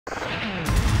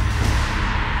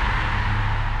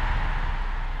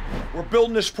We're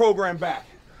building this program back,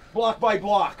 block by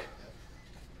block.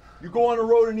 You go on the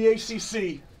road in the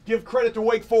ACC, give credit to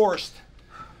Wake Forest.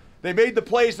 They made the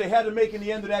plays they had to make in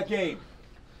the end of that game.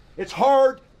 It's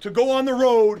hard to go on the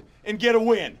road and get a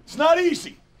win. It's not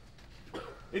easy.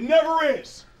 It never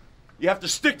is. You have to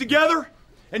stick together,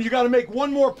 and you got to make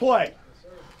one more play.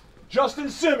 Justin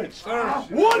Simmons, one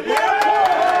more play!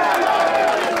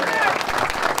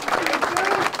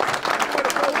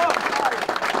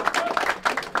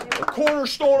 The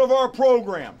cornerstone of our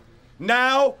program,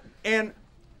 now and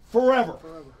forever,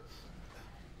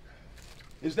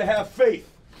 is to have faith.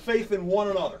 Faith in one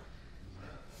another.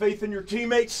 Faith in your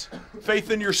teammates, faith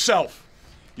in yourself.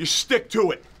 You stick to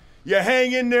it. You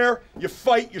hang in there, you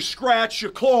fight, you scratch,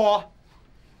 you claw,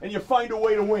 and you find a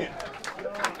way to win.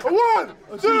 One,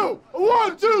 two,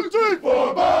 3.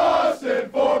 For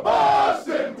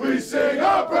Boston, we sing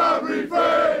our proud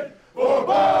refrain. For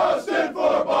Boston,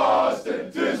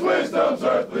 'tis wisdom's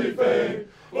earthly fame.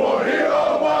 For here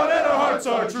all one and our hearts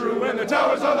are true, and the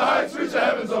towers on the heights reach the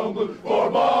heaven's own blue. For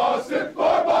Boston,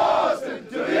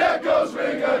 till the echoes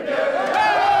ring again.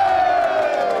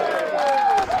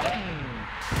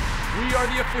 We are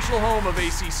the official home of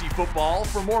ACC football.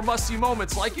 For more must-see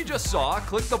moments like you just saw,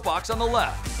 click the box on the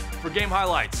left. For game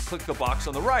highlights, click the box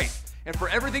on the right. And for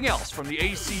everything else from the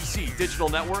ACC Digital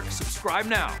Network, subscribe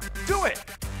now. Do it!